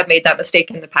and I have made that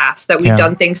mistake in the past, that we've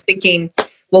done things thinking,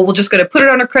 well, we're just going to put it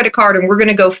on a credit card and we're going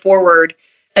to go forward.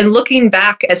 And looking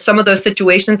back at some of those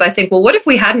situations, I think, well, what if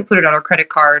we hadn't put it on our credit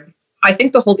card? I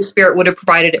think the Holy Spirit would have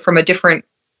provided it from a different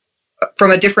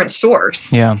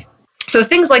source. Yeah. So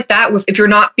things like that, if you're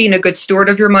not being a good steward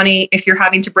of your money, if you're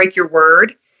having to break your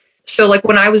word. So like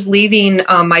when I was leaving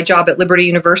my job at Liberty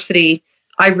University,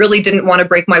 I really didn't want to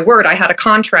break my word. I had a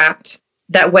contract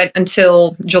that went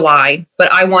until July,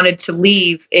 but I wanted to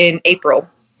leave in April.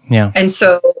 Yeah. And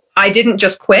so I didn't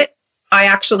just quit. I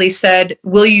actually said,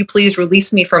 will you please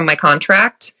release me from my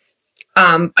contract?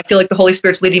 I feel like the Holy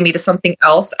Spirit's leading me to something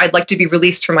else. I'd like to be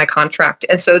released from my contract.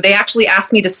 And so they actually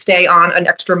asked me to stay on an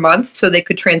extra month so they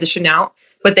could transition out,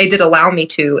 but they did allow me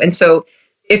to. And so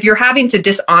if you're having to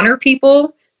dishonor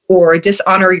people or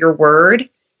dishonor your word,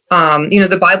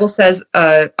 the Bible says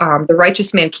the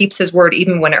righteous man keeps his word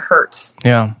even when it hurts.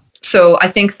 Yeah. So I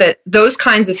think that those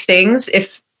kinds of things,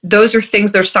 if those are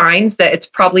things, they're signs that it's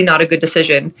probably not a good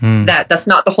decision, that's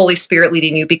not the Holy Spirit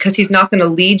leading you, because he's not going to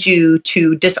lead you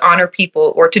to dishonor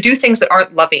people or to do things that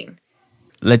aren't loving.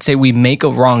 Let's say we make a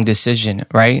wrong decision,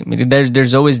 right?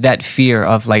 There's always that fear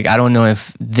of like, I don't know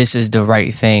if this is the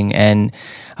right thing. And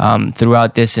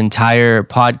throughout this entire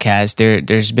podcast,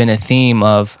 there's been a theme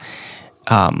of,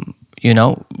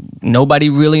 nobody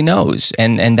really knows.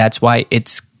 And that's why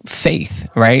it's faith,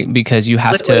 right? Because you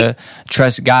have to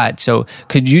trust God. So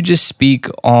could you just speak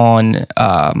on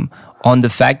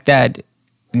the fact that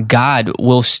God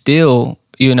will still,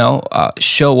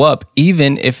 show up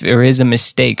even if there is a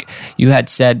mistake? You had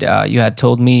said, you had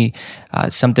told me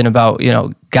something about,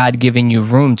 God giving you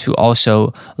room to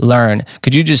also learn.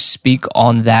 Could you just speak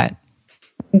on that?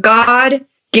 God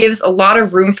gives a lot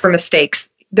of room for mistakes.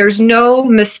 There's no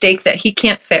mistake that he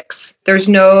can't fix. There's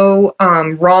no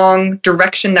wrong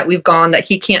direction that we've gone that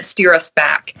he can't steer us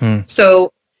back.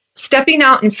 So stepping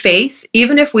out in faith,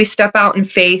 even if we step out in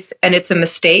faith and it's a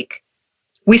mistake,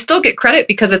 we still get credit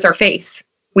because it's our faith.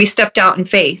 We stepped out in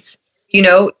faith.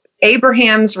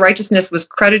 Abraham's righteousness was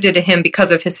credited to him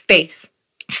because of his faith.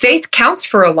 Faith counts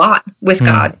for a lot with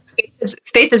God.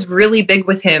 Faith is really big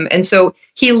with him. And so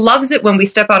he loves it when we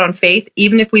step out on faith,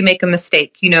 even if we make a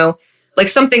mistake, like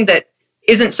something that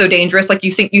isn't so dangerous. Like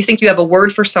you think you have a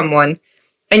word for someone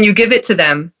and you give it to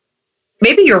them.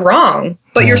 Maybe you're wrong,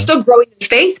 but you're still growing in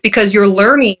faith because you're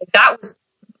learning.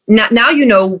 Now you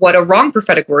know what a wrong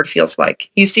prophetic word feels like.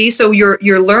 You see, so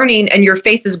you're learning and your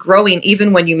faith is growing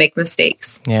even when you make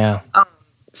mistakes. Yeah.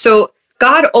 So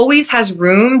God always has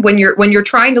room when you're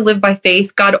trying to live by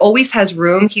faith. God always has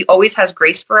room. He always has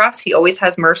grace for us. He always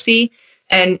has mercy.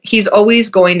 And he's always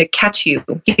going to catch you.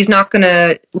 He's not going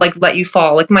to let you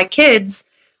fall. Like my kids,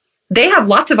 they have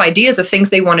lots of ideas of things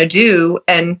they want to do.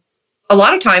 And a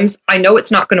lot of times I know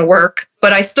it's not going to work,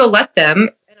 but I still let them.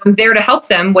 And I'm there to help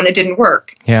them when it didn't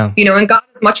work. Yeah. And God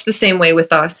is much the same way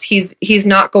with us. He's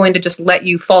not going to just let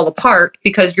you fall apart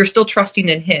because you're still trusting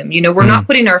in him. We're not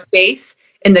putting our faith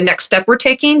in the next step we're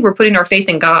taking. We're putting our faith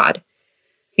in God.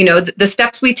 The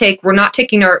steps we take, we're not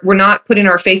putting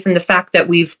our faith in the fact that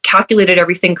we've calculated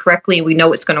everything correctly and we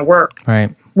know it's going to work.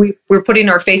 Right. We're putting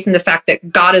our faith in the fact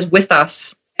that God is with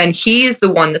us and he's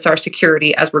the one that's our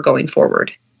security as we're going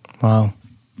forward. Wow.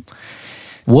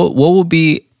 What will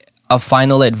be a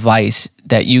final advice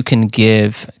that you can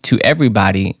give to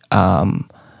everybody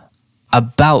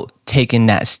about taking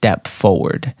that step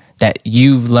forward that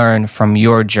you've learned from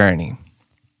your journey?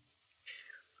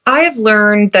 I have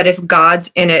learned that if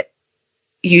God's in it,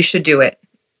 you should do it.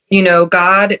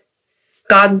 God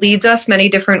leads us many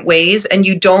different ways, and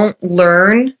you don't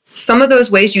learn some of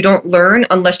those ways. You don't learn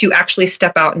unless you actually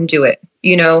step out and do it.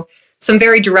 Some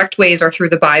very direct ways are through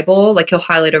the Bible, like he'll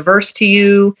highlight a verse to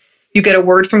you. you get a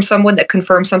word from someone that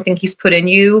confirms something he's put in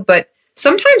you. But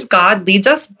sometimes God leads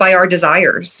us by our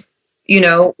desires. You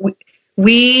know,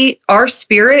 our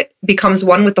spirit becomes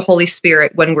one with the Holy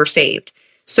Spirit when we're saved.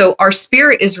 So our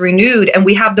spirit is renewed and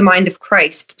we have the mind of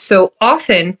Christ. So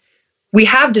often we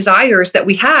have desires that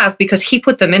we have because he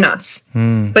put them in us.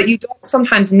 But you don't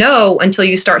sometimes know until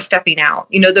you start stepping out.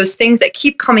 You know, those things that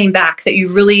keep coming back that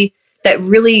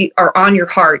really are on your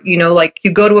heart. You know, like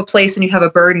you go to a place and you have a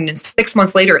burden and 6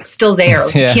 months later it's still there.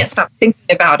 Yeah. You can't stop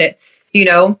thinking about it. You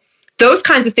know, those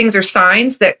kinds of things are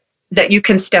signs that you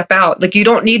can step out. Like you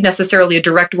don't need necessarily a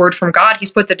direct word from God.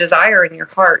 He's put the desire in your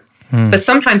heart. But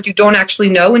sometimes you don't actually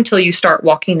know until you start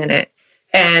walking in it.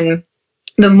 And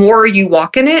the more you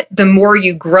walk in it, the more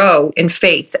you grow in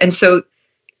faith. And so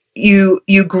you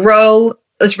grow,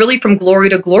 it's really from glory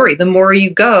to glory. The more you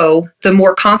go, the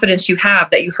more confidence you have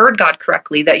that you heard God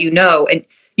correctly, that you know. And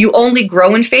you only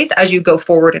grow in faith as you go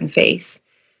forward in faith.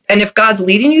 And if God's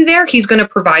leading you there, he's going to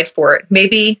provide for it.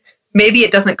 Maybe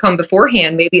it doesn't come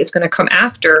beforehand. Maybe it's going to come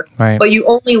after. Right. But you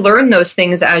only learn those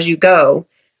things as you go.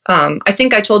 I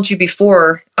think I told you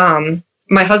before,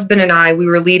 my husband and I, we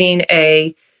were leading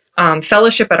a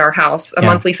fellowship at our house, a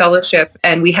monthly fellowship.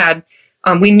 And we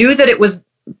knew that it was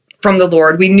from the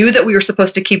Lord. We knew that we were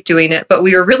supposed to keep doing it, but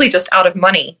we were really just out of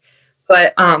money.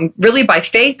 But really by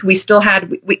faith, we still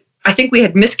had, I think we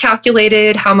had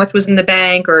miscalculated how much was in the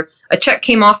bank, or a check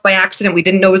came off by accident. We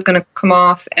didn't know it was going to come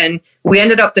off. And we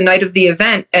ended up the night of the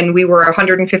event and we were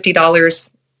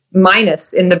 $150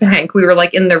 minus in the bank. We were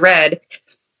like in the red,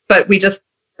 but we're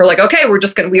like, okay,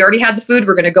 we already had the food.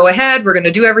 We're going to go ahead. We're going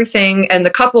to do everything. And the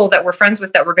couple that we're friends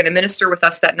with that were going to minister with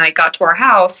us that night got to our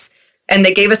house and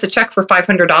they gave us a check for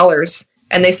 $500.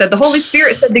 And they said, the Holy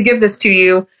Spirit said to give this to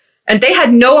you. And they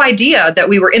had no idea that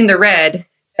we were in the red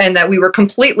and that we were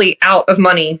completely out of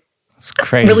money. That's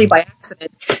crazy. Really by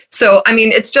accident. So, I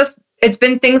mean, it's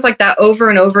been things like that over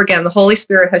and over again. The Holy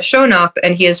Spirit has shown up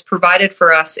and he has provided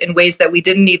for us in ways that we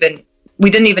didn't even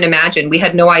imagine. We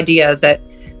had no idea that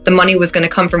the money was going to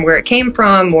come from where it came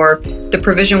from or the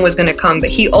provision was going to come. But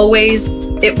he always,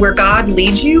 where God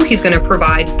leads you, he's going to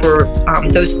provide for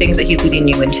those things that he's leading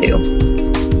you into.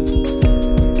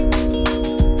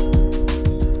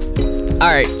 All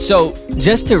right. So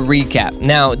just to recap,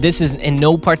 now this is in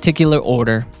no particular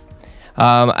order.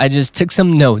 I just took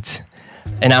some notes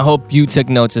and I hope you took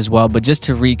notes as well. But just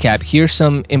to recap, here's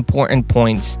some important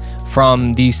points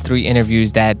from these 3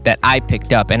 interviews that I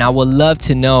picked up. And I would love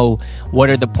to know what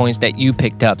are the points that you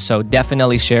picked up. So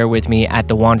definitely share with me at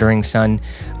The Wandering Son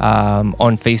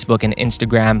on Facebook and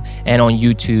Instagram and on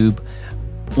YouTube.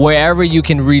 Wherever you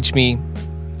can reach me,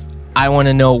 I want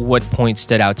to know what points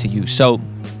stood out to you. So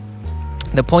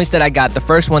the points that I got, the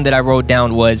first one that I wrote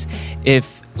down was,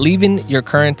 if leaving your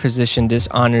current position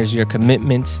dishonors your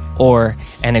commitments or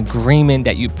an agreement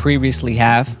that you previously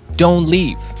have, don't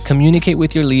leave. Communicate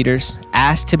with your leaders,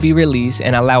 ask to be released,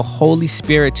 and allow Holy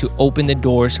Spirit to open the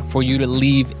doors for you to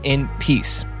leave in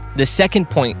peace. The second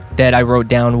point that I wrote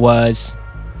down was,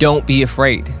 don't be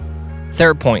afraid.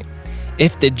 Third point,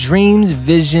 if the dreams,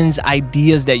 visions,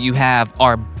 ideas that you have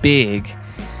are big,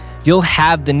 you'll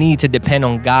have the need to depend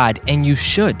on God, and you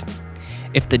should.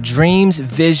 If the dreams,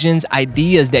 visions,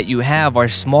 ideas that you have are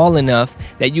small enough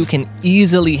that you can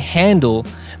easily handle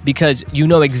because you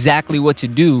know exactly what to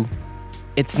do,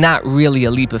 it's not really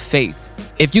a leap of faith.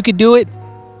 If you could do it,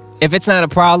 if it's not a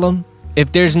problem,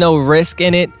 if there's no risk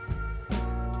in it,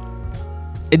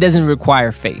 it doesn't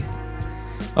require faith.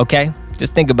 Okay?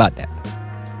 Just think about that.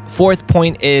 Fourth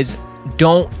point is,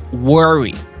 don't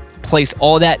worry. Place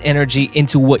all that energy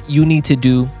into what you need to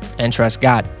do and trust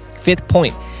God. Fifth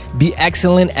point, be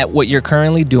excellent at what you're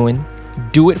currently doing.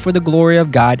 Do it for the glory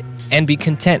of God and be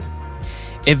content.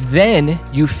 If then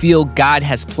you feel God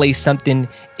has placed something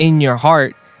in your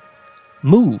heart,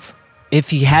 move. If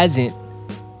he hasn't,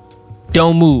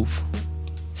 don't move.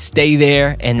 Stay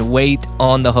there and wait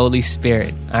on the Holy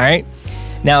Spirit. All right?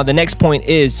 Now, the next point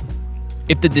is,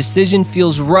 if the decision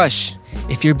feels rushed,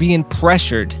 if you're being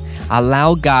pressured,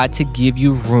 allow God to give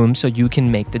you room so you can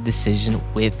make the decision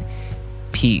with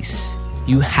peace.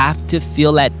 You have to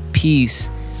feel at peace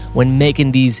when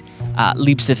making these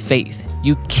leaps of faith.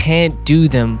 You can't do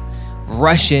them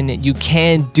rushing. You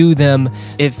can't do them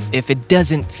if it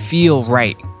doesn't feel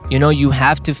right. You know, you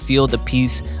have to feel the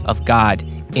peace of God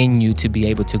in you to be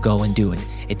able to go and do it.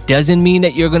 It doesn't mean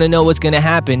that you're going to know what's going to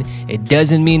happen. It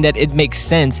doesn't mean that it makes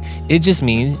sense. It just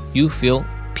means you feel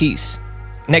peace.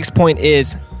 Next point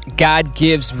is, God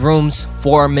gives rooms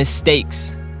for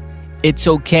mistakes. It's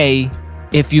okay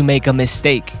if you make a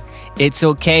mistake. It's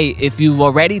okay if you've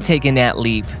already taken that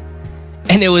leap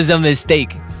and it was a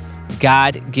mistake.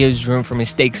 God gives room for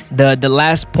mistakes. The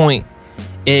last point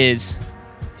is,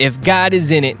 if God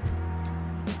is in it,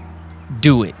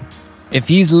 do it. If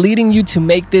he's leading you to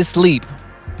make this leap,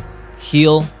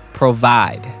 he'll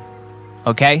provide.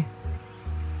 Okay?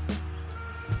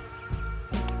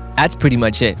 That's pretty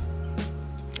much it.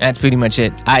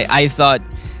 I thought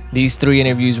these 3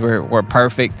 interviews were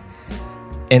perfect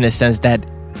in the sense that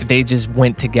they just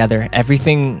went together.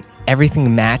 Everything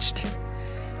matched.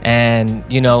 And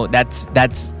you know, that's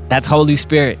Holy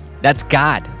Spirit. That's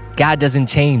God. God doesn't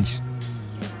change.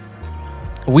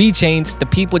 We change, the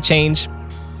people change,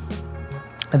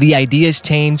 the ideas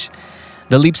change,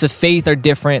 the leaps of faith are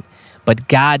different, but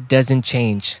God doesn't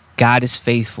change. God is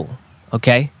faithful.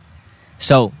 Okay?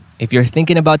 So, if you're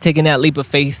thinking about taking that leap of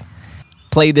faith,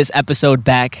 play this episode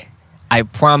back. I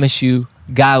promise you,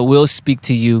 God will speak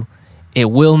to you. It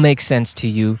will make sense to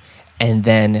you. And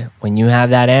then when you have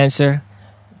that answer,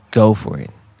 go for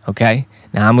it. Okay?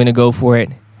 Now I'm going to go for it.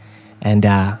 And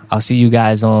I'll see you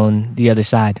guys on the other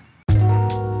side.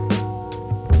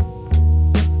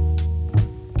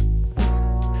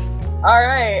 All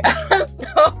right.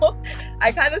 So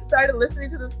I kind of started listening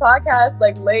to this podcast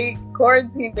like late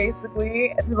quarantine,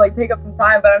 basically, to like take up some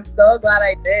time. But I'm so glad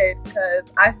I did,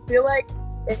 because I feel like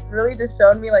it's really just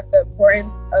shown me like the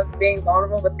importance of being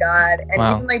vulnerable with God, and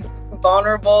even like being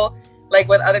vulnerable like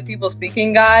with other people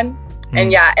seeking God.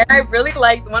 And yeah, and I really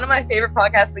liked one of my favorite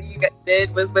podcasts that you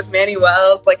did was with Manny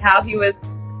Wells, like how he was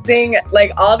seeing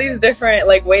like all these different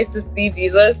like ways to see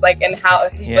Jesus, like, and how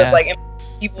he was like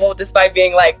people just by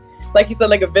being like he said,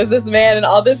 like a businessman and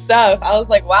all this stuff. I was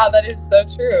like, wow, that is so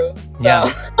true. Yeah.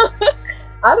 So,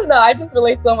 I don't know. I just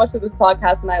relate so much to this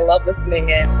podcast, and I love listening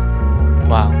in.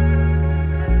 Wow.